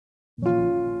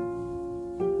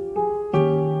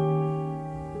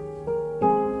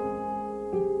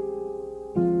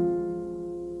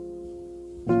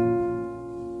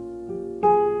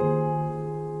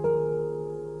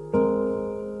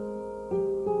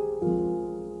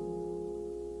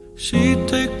She'd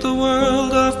take the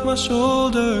world off my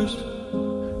shoulders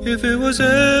if it was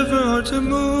ever hard to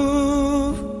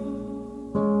move.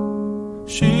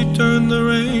 She'd turn the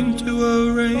rain to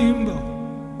a rainbow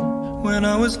when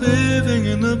I was living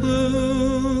in the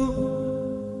blue.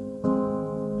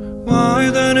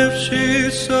 Why then, if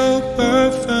she's so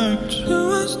perfect, do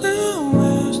I still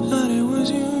wish that it was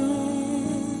you?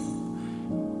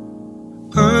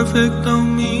 Perfect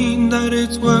don't mean that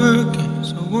it's working,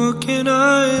 so what can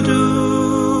I do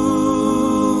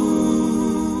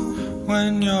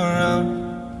when you're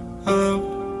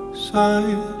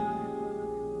outside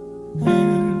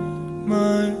in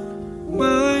my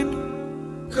mind?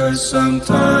 'Cause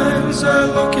sometimes I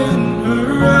look in her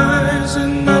eyes,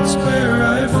 and that's where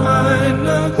I find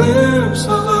a glimpse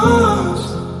of us.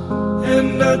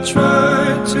 And I try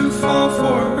to fall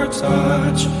for her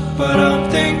touch, but I'm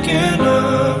thinking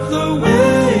of the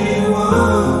way it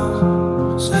was.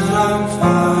 Said I'm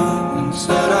fine and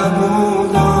said I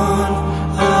moved on.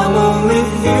 I'm only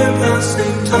here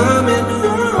passing time in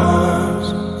her arms,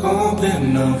 hoping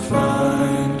I'll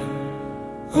find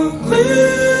a glimpse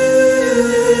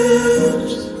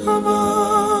of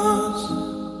us.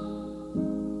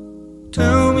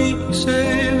 Tell me,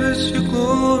 save us your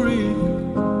glory.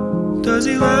 Does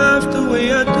he laugh the way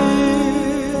I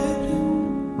did?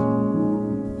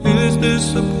 Is this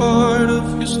a part of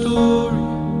your story,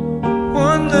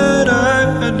 one that I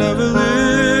had never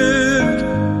lived?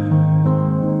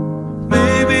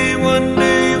 Maybe one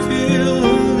day you feel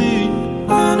lonely,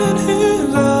 and in his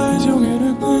eyes you'll get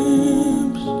a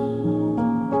glimpse.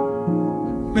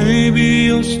 Maybe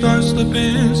you'll start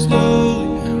slipping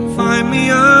slowly and find me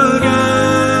again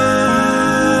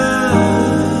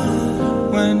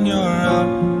when you're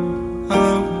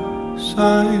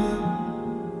outside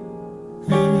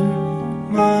in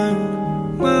my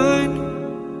mind.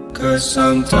 'Cause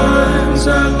sometimes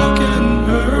I look in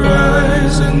her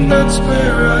eyes, and that's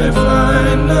where I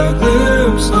find a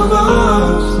glimpse of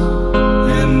us.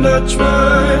 And I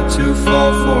try to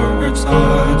fall for her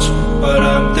touch, but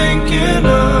I'm thinking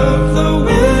of the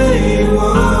way it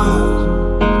was.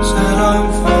 Said I'm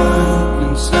fine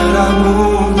and said I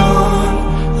moved on.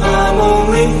 I'm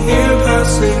only here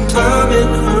passing time in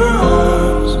her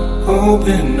arms,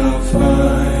 hoping I'll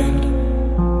find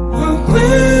a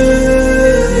glimpse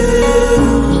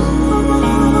of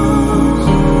us.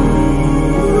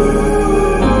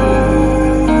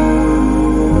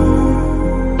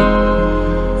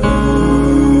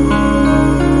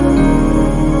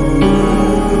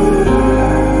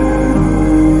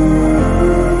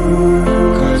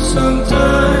 'Cause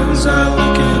sometimes I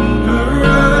look in her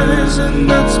eyes, and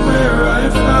that's where I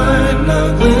find a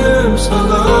glimpse of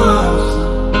us.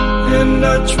 And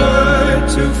I try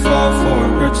to fall for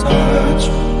her touch,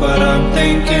 but I'm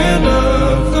thinking of